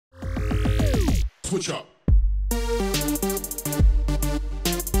switch up.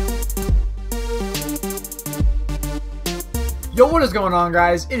 Yo, what is going on,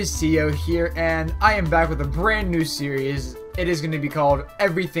 guys? It is Teeohh here, and I am back with a brand new series. It is going to be called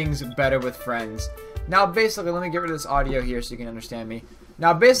Everything's Better with Friends. Now, basically, let me get rid of this audio here so you can understand me.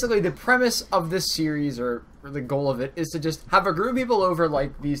 Now, basically, the premise of this series, or the goal of it, is to just have a group of people over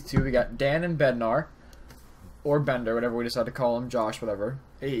like these two. We got Dan and Bednar, or Bender, whatever we decide to call him, Josh, whatever.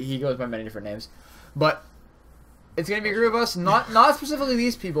 He goes by many different names. But it's going to be a group of us, not specifically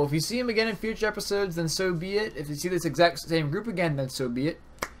these people. If you see them again in future episodes, then so be it. If you see this exact same group again, then so be it.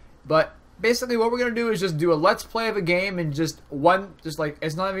 But basically what we're going to do is just do a let's play of a game and it's not even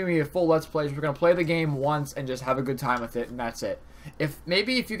going to be a full let's play. We're going to play the game once and just have a good time with it, and that's it. If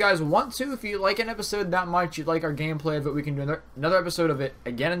you guys want to, if you like an episode that much, you'd like our gameplay of it, we can do another episode of it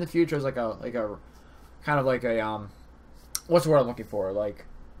again in the future as like a what's the word I'm looking for? Like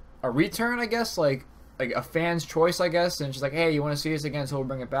a return, I guess, like a fan's choice, I guess, and just like, hey, you want to see us again, so we'll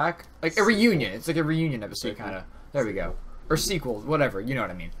bring it back. Like a reunion. It's like a reunion episode, kind of. There we go. Or sequel, whatever, you know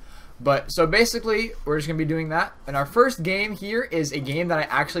what I mean. But, so basically, we're just going to be doing that. And our first game here is a game that I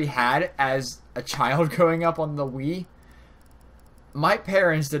actually had as a child growing up on the Wii. My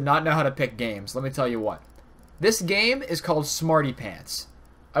parents did not know how to pick games, let me tell you what. This game is called Smarty Pants.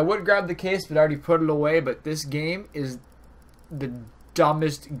 I would grab the case, but I already put it away, but this game is the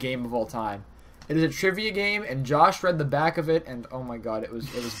dumbest game of all time. It is a trivia game, and Josh read the back of it, and oh my god, it was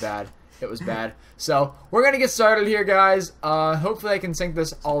bad. It was bad. So, we're going to get started here, guys. Hopefully I can sync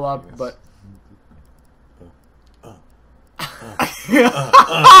this all up, but...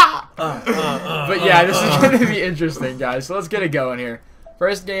 But yeah, this is going to be interesting, guys. So let's get it going here.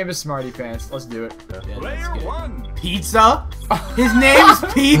 First game is Smarty Pants. Let's do it. Yeah, Player one. Pizza? His name's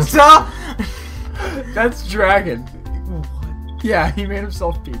Pizza? That's Dragon. Yeah, he made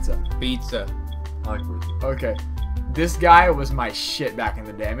himself pizza. Pizza. Okay. This guy was my shit back in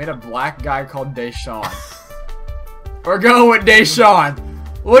the day. I made a black guy called Deshaun. We're going with Deshaun.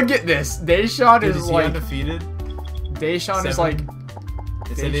 Look at this. Deshaun is like undefeated. Deshaun is like.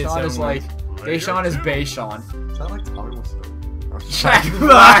 Deshaun is like. Deshaun is Bayshaun. Is that like Tommy Wiseau? Jack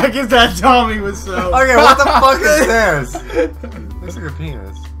Black is that Tommy Wiseau? Okay, what the fuck is this? Looks like a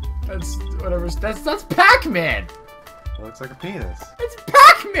penis. That's whatever. That's Pac-Man. It looks like a penis. It's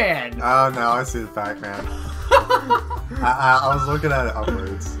Pac-Man. Oh no, I see the Pac-Man. I was looking at it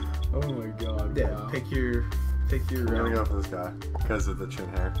upwards. Oh my god. Yeah, Wow. pick your I'm gonna go for this guy because of the chin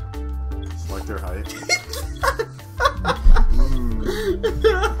hair. Select their height.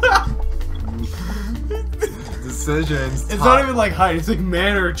 Decisions. It's not even like height, it's like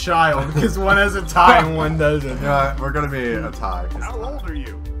man or child, because one has a tie and one doesn't. Yeah, we're gonna be a tie. How old are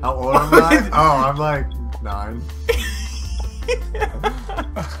you? How old am I? Oh, I'm like 9.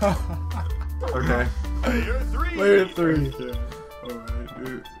 Okay. Player three. Player 3. Yeah. Alright,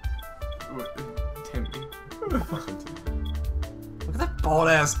 dude. What? Timmy. Look at that bald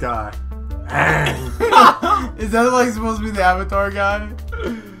ass guy. Is that like supposed to be the Avatar guy?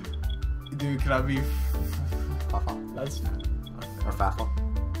 Dude, can I be... That's Or Fafa.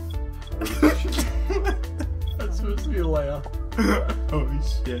 that's supposed to be Leia. Holy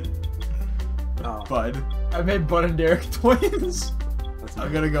shit. Oh, Bud. I made Bud and Derek twins. that's I'm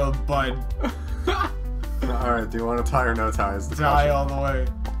me. gonna go with Bud. Alright, do you want to tie or no tie? Is the Tie question. all the way.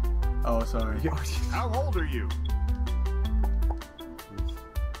 Oh, sorry. How old are you?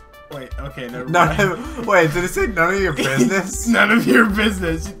 Wait, okay, never None mind. of, wait, did it say none of your business? It's none of your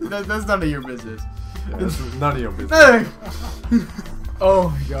business. That's none of your business. Yeah, it's none of your business. Oh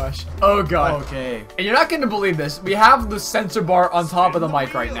my gosh. Oh god. Okay. And you're not going to believe this. We have the sensor bar on top of the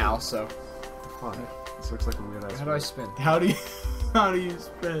mic right now, so. Fuck. This looks like a weird ass. How do I spin? How do you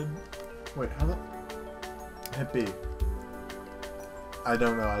spin? Wait, how the... Hit B. I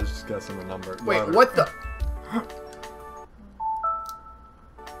don't know, I was just guessing the number. Wait, Letter. what the?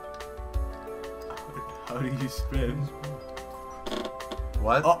 How do you spin?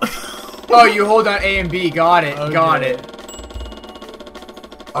 What? Oh, Oh, you hold on A and B. Got it. Okay. Got it.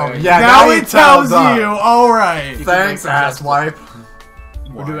 Oh, yeah, now he it tells us. you. All right. Thanks, asswipe.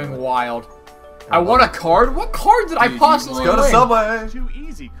 We're doing wild. I want a card? What card did I Dude, possibly Go to win? Subway. Too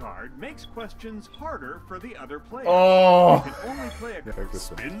easy card makes questions harder for the other player. Oh. You can only play a Yeah,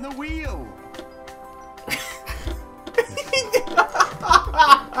 this one. spin the wheel.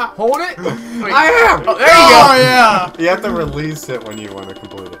 Hold it. Wait. I am! Oh, there you Oh go. yeah. You have to release it when you want to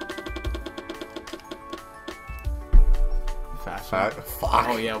complete it. Fashion. Fuck.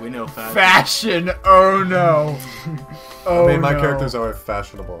 Oh yeah, we know fashion. Fashion. Oh no. Oh I mean, my no. characters are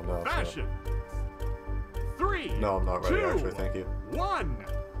fashionable now. So. Fashion. 3. No, I'm not ready, 2, actually, thank you. 1.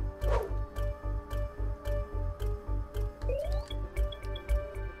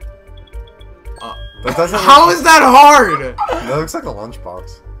 That doesn't. How is that hard? That looks like a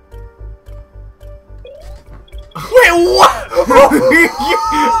lunchbox. Wait,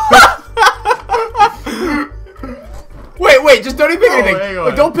 what? wait, just don't even pick anything. hang on.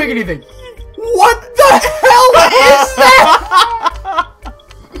 Wait, don't pick anything. What the hell is that?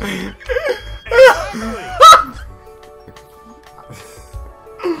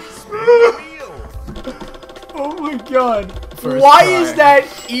 Oh my god. First Why try. is that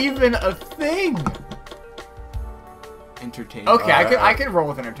even a thing? Entertainment. Okay, I could roll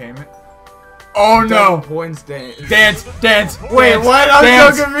with entertainment. Oh no. Points dance. Dance. Wait, what? I'm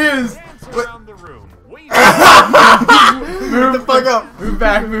Dance. so confused. Dance around the room. Wait. Move the fuck up. Move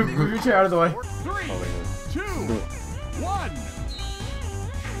back, move your chair out of the way. 3, 2, 1.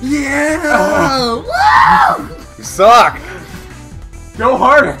 Yeah. You suck. Go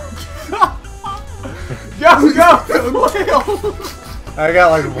harder. Go. I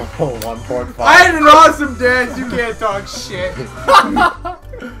got like 1.5. I had an awesome dance. You can't talk shit.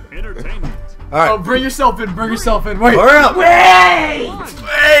 Entertainment. All right. Oh, bring yourself in. Wait. Hurry up. Wait.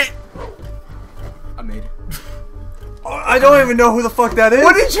 I made it. I don't even know who the fuck that is.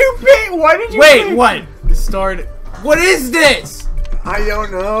 What did you pick? Why did you Wait, pick? what? Start. What is this? I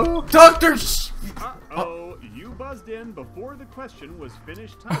don't know. Doctor. Uh-oh, you buzzed in before the question was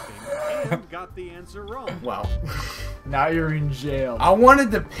finished typing and got the answer wrong. Wow. Now you're in jail. I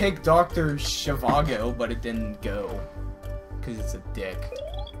wanted to pick Dr. Shivago, but it didn't go. Because it's a dick.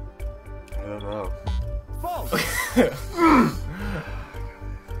 I don't know. False.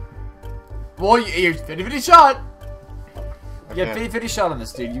 Well, you're 50-50 shot. You get Okay. 50-50 shot on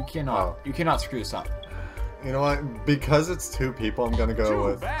this, dude. You cannot. Oh. You cannot screw this up. You know what? Because it's 2 people, I'm gonna go Too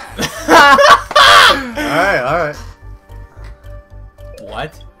with. bad. All right.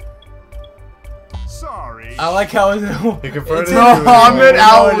 What? Sorry. I like how it. You converted It's it to Muhammad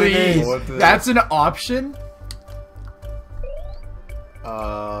know what Ali. it is. What the- That's an option.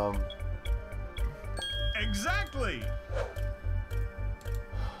 Exactly.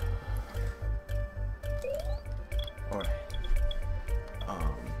 Alright.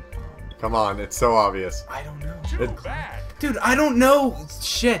 Come on, it's so obvious. I don't know. Too It- bad. Dude, I don't know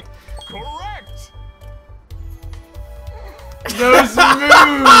shit. Correct. Those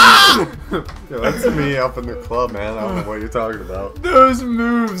moves. Yeah, that's me up in the club, man. I don't know what you're talking about. Those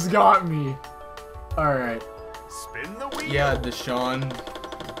moves got me. All right. Spin the wheel. Yeah, the Sean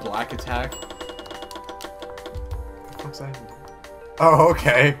Black attack. Oh,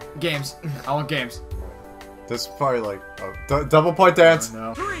 okay. Games. I want games. This is probably like double point dance. Oh,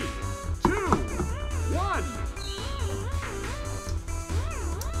 no. 3, 2, 1.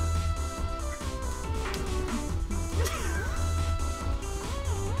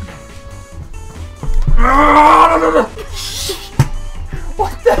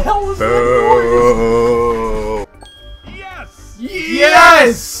 What the hell was that Oh. Yes. noise?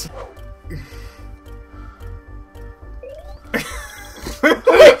 Yes.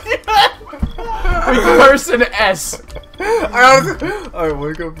 Person S. Alright,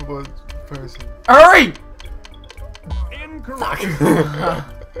 wake up for one person. Hurry. Incorrect.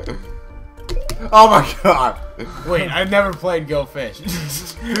 Oh my god. Wait, I've never played Go Fish.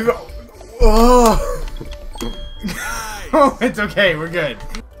 Oh. Oh, it's okay, we're good.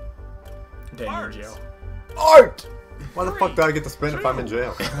 Dang, you're in Art. jail. Art! Why the fuck do I get to spin if I'm in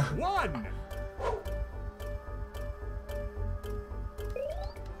jail? 1.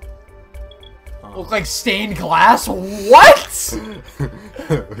 Look like stained glass. What?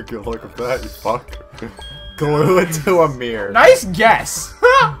 Good luck with that, you fuck. Glue it to a mirror. Nice guess.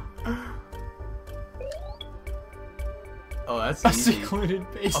 Oh, that's A easy. secluded A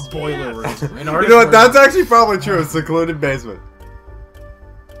basement. boiler room. An You artist know what? room. That's actually probably true. It's secluded basement.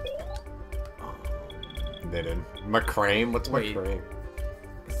 They didn't. McCrane? What's Wait. McCrane?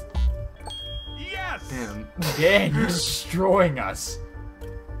 Yes. Damn. Dan, you're destroying us.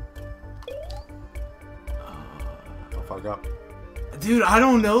 Oh, fuck up. Dude, I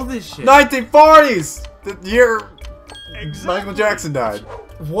don't know this shit. 1940s! The year Exactly. Michael Jackson died.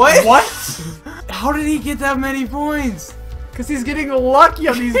 What? What? How did he get that many points? Because he's getting lucky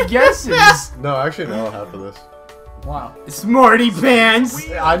on these guesses. No, I actually know half of this. Wow. Smarty pants.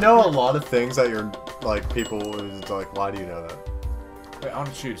 I know a lot of things that you're, like, people is like, why do you know that? Wait, I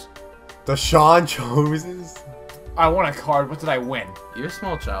want to choose. The Sean chooses? I won a card. What did I win? You're a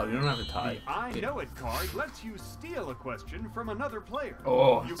small child. You don't have to tie. I know it card lets you steal a question from another player.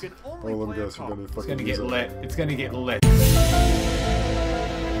 Oh. You can only Oh, let me play a guess. You're card. gonna It's fucking gonna use get it. lit. It's gonna get lit.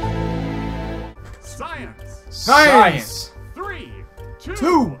 Science. Science. 3, 2,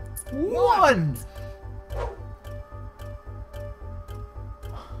 2, 1.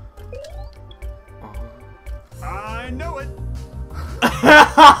 know it.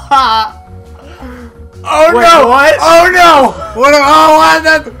 Oh Wait, no! what? Oh no! What? Oh, what?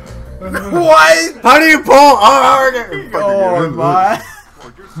 That, What? how do you pull? Oh, okay. Oh my.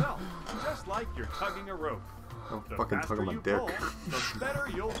 Toward yourself, just like you're tugging a rope. I'm The fucking faster tugging my you dick. pull, the better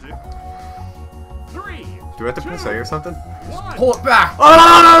you'll do. 3, Do I have to say or something? 1. Pull it back! Oh, no,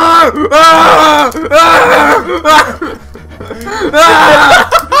 no, no, no.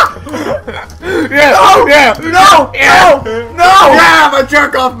 Yeah, No! yeah, No! yeah, No! yeah, my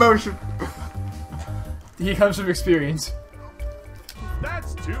jerk off motion. He comes from experience.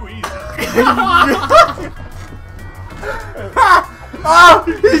 That's too easy. Oh,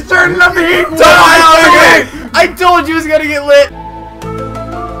 he's turning up the heat. I told you it was gonna get lit.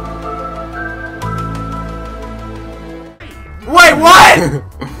 Wait, what?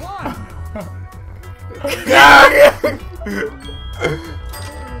 1.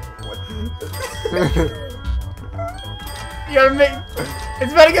 You gotta make.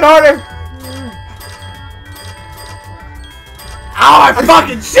 It's about to get harder. Oh, I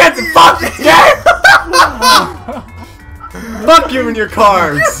fucking shit the fucking game. Fuck you and your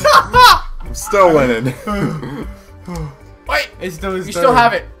cards. I'm still winning. Wait, It's still his you turn. still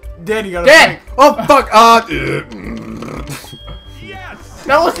have it. Dan, you gotta Dan! Oh fuck. Yes.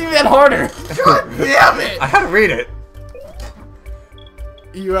 That wasn't even that harder. Damn it! I had to read it.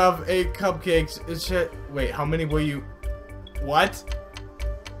 You have 8 cupcakes. Shit. Wait, how many will you? What?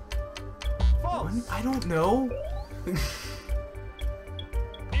 False. I don't know.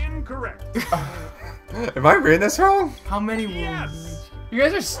 Incorrect. Am I reading this wrong? How many will Yes. You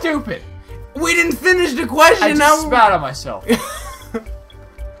guys are stupid. we didn't finish the question. I just spat on myself.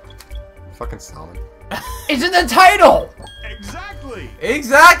 Fucking solid. It's in the title. Exactly.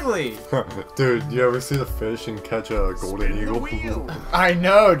 Exactly. Dude, you ever see the fish and catch a golden Spin the eagle? wheel. I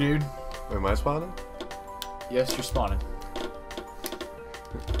know, dude. Wait, am I spawning? Yes, you're spawning.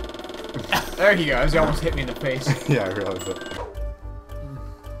 There he goes. He almost hit me in the face. Yeah, I realized that.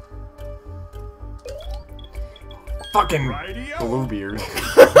 Fucking Radio. Bluebeard.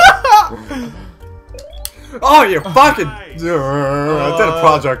 Oh, you fucking! Nice. I did a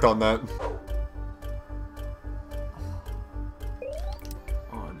project on that.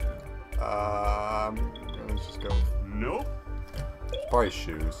 Oh no. Let's just go. Nope. Probably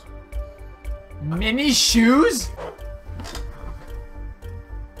shoes. Mini shoes?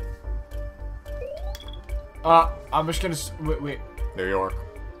 I'm just gonna wait. New York.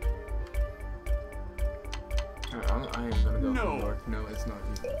 I am gonna go No. New York. No, it's not.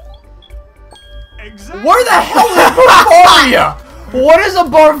 Exactly. Where the hell is Bavaria? What is a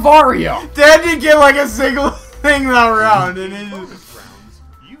Bavaria? Dan didn't get like a single thing that round, and it Bonus rounds.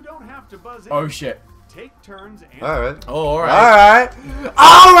 You don't have to buzz in. Oh shit. Take turns and Alright. Oh, alright. Alright.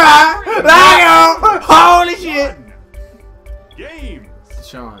 Alright! There you go! Holy shit! One. Games.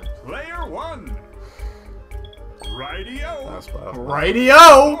 Sean. Player 1. Radio. That's bad.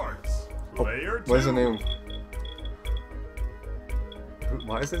 Radio! Sports. Player 2. What is the name?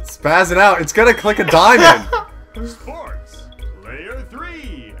 Why is it spazzing out? It's gonna click a diamond! Sports. Player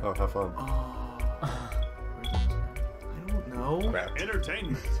 3. Oh, have fun. I don't know.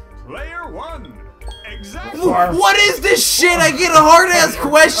 Entertainment. Player 1. Exactly. What is this shit? I get a hard ass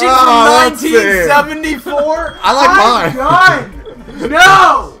question Oh, from let's see. 1974. I like mine. mine.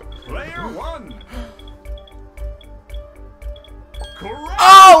 No. Player 1. Correct.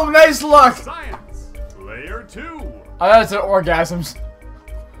 Oh, nice luck. Science. Player 2. Oh, that's an orgasms.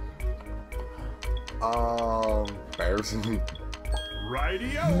 Bears.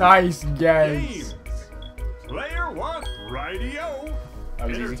 Radio. Nice guys. Games. Player 1. Radio. That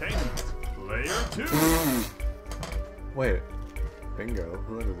was easy. Entertainment. Player 2. Wait. Bingo.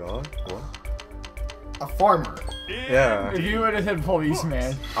 Who let it on? What? A farmer. Yeah. If you would have said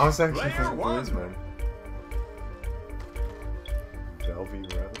policeman. I was actually Player thinking 1. policeman. Velvy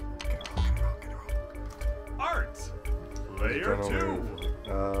Rabbit. Art. Player 2.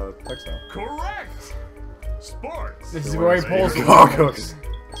 Textile. Correct. Sports. This is where he pulls Player the Oh, cooks.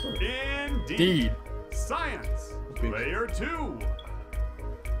 Indeed. Indeed. Science. Player 2.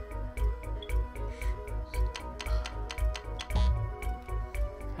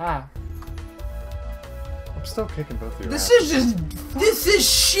 Ah. I'm still kicking both of you. This is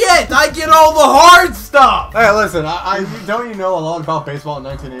shit. I get all the hard stuff. Hey, listen. I don't you know a lot about baseball in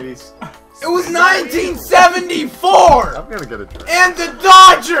 1980s? It was 1974. I'm gonna get a drink. And the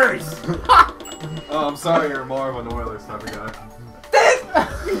Dodgers. Oh, I'm sorry. You're more of an Oilers type of guy.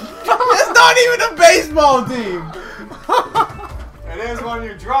 It's not even a baseball team. It is when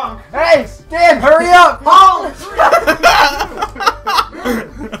you're drunk. Hey, Stan, hurry up! Oh.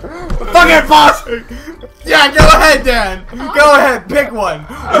 Fuck it, boss! Yeah, go ahead, Dan. Go ahead, pick one.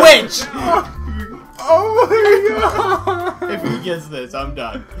 Which? Oh my god! If he gets this, I'm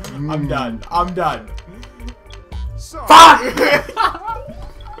done. I'm done. I'm done. Sorry. Fuck!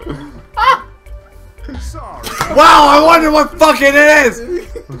 Sorry. Wow, I wonder what fucking it is!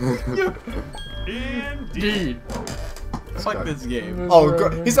 Indeed. Fuck this game. Oh,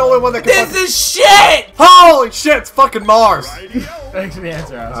 he's the only one that can. This is shit! Holy shit, it's fucking Mars! Rightio. Thanks for the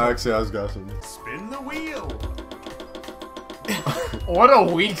answer, asshole. Actually, I was guessing. Spin the wheel. What a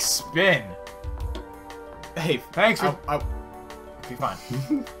weak spin. Hey, Thanks for. Okay, fine.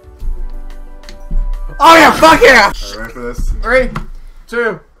 Oh yeah, fuck yeah! Alright, ready for this? 3,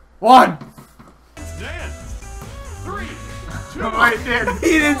 2, 1. Dance. 3, 2, Wait, Dan.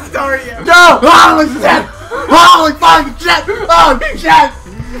 He didn't start yet. No! Holy shit! Holy fucking shit! Holy shit!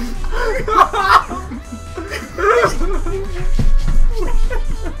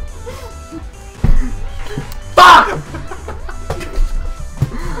 Fuck!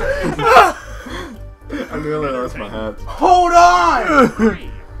 I nearly lost my hat. Hold on! 3,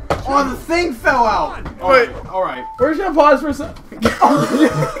 Oh, the thing fell out. Wait. Alright. We're just gonna pause for a second.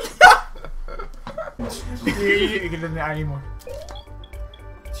 You can add any more.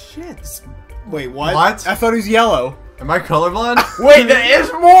 Shit. Wait, what? What? I thought he was yellow. Am I colorblind? Wait, there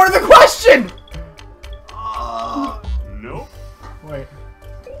is more to the question! Nope. Wait.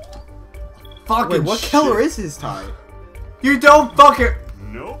 Fucking Wait, what shit. color is his tie? You don't fucking.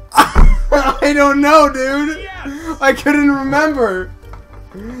 Nope. I don't know, dude. Yes. I couldn't remember.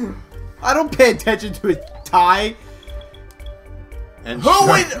 I don't pay attention to his tie. And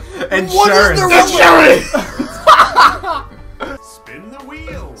Wait, Insurance. what is the Spin the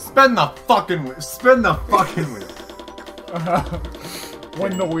wheel. Spin the fucking wheel. Spin the fucking wheel.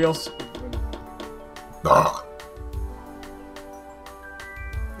 When the wheels.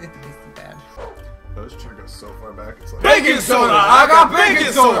 Those trying to go so far back. It's like. Baking soda! I got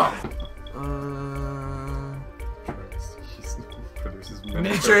baking soda! Produces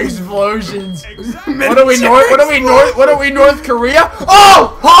Miniature explosions. Exactly. What are we North? What are we North? What are we North Korea?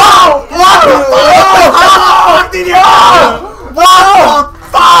 Oh! Oh! What the fuck did you do? What the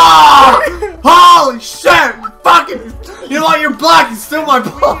fuck? Holy shit! Fucking. You know what? You're black and still my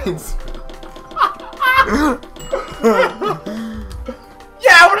points.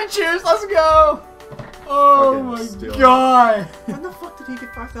 Yeah, I want to choose. Let's go. Oh Fucking my steal. god. When the fuck did he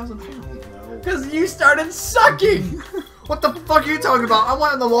get 5,000 pounds? Because you started sucking. What the fuck are you talking about? I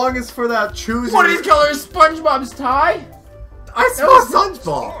went the longest for that choosing. What is color is SpongeBob's tie? I saw SpongeBob.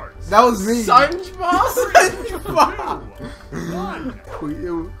 Sports. That was me. SpongeBob? SpongeBob. 1.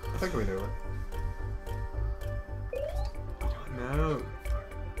 I think we knew it. No.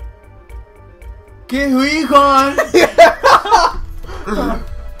 Get who you gone?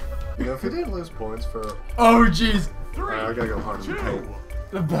 You know, if we didn't lose points for. Oh jeez. 3, I gotta go hard in the 2. paint.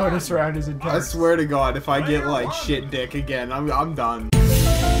 The bonus round is I intense. swear to God, if I get like shit dick again, I'm done.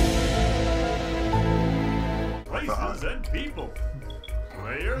 Places and people.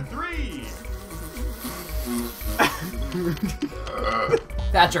 Player 3.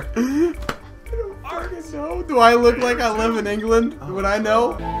 Thatcher. Arts. No, do I look like I live in England? Would I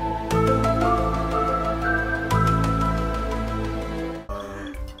know?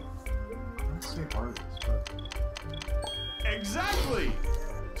 Exactly.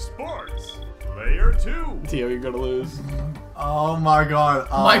 Sports. Player 2. Teeoh, you're gonna lose. Oh my god.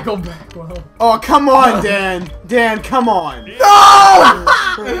 Michael Beckwell. Oh, come on, Dan. Dan, come on. No!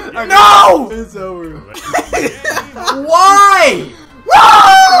 No! It's over. Why?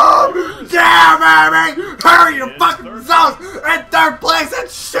 Woo! Yeah, baby! Hurry your fucking selves! In third place and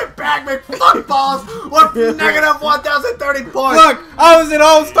shitbag McFuckballs with negative 1,030 points! Look, I was an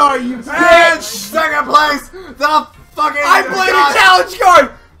all-star, you In bitch! second place, the fucking. I played a challenge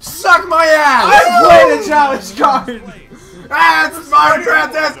card! Suck my ass! I played a challenge card! And Smarty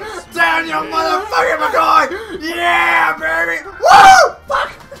Princess, Daniel motherfucking McCoy! Yeah, baby! Woo!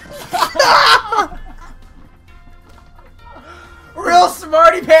 Fuck! Real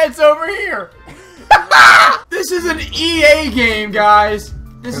smarty pants over here! This is an EA game, guys!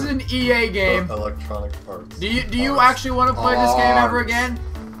 This is an EA game. Electronic parts. Do you actually want to play this game ever again?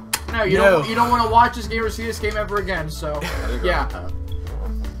 No, you No. don't. You don't want to watch this game or see this game ever again. So, yeah.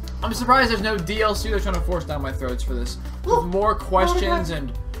 I'm surprised there's no DLC they're trying to force down my throats for this. With more questions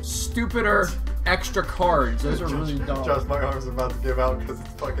and stupider extra cards. Those are really dumb. Just my arm's about to give out because it's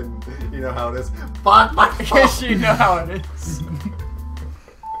fucking. You know how it is. Fuck my I guess you know how it is.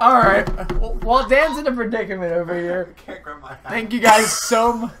 Alright. Well, Dan's in a predicament over here. I can't grab my hat. Thank you guys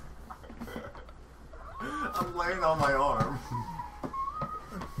so much. I'm laying on my arm.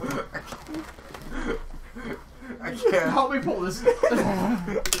 I can't. Help me pull this.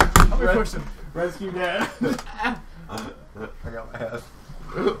 Help me push him. Rescue Dad. I got my hat.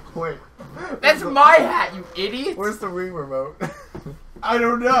 Wait. That's my hat, you idiot. Where's the Wii remote? I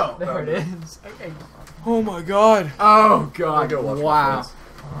don't know. There it is. Okay. Oh my god. Oh god. Go watch my Wow.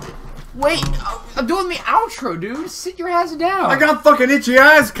 friends. Wait, I'm doing the outro, dude. Sit your ass down. I got fucking itchy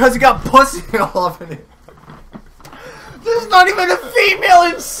eyes because you got pussy all up in it. There's not even a female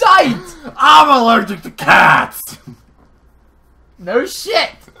in sight. I'm allergic to cats. No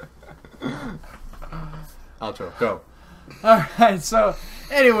shit. Outro, go. Alright, so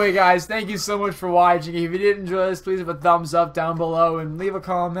anyway, guys, thank you so much for watching. If you did enjoy this, please leave a thumbs up down below and leave a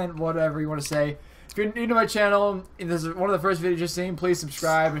comment, whatever you want to say. If you're new to my channel, and this is one of the first videos you're seeing, please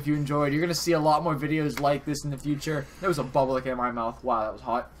subscribe if you enjoyed. You're going to see a lot more videos like this in the future. There was a bubble that came in my mouth. Wow, that was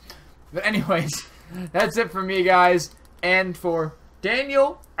hot. But anyways, that's it for me, guys. And for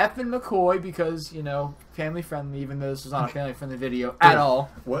Daniel effing McCoy, because, you know, family friendly, even though this was not a family friendly video at all.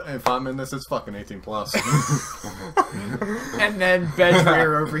 What if I'm in this? It's fucking 18 plus. And then Ben's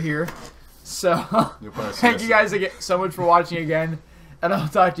rear over here. So, thank you guys again so much for watching again. And I'll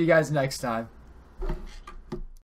talk to you guys next time.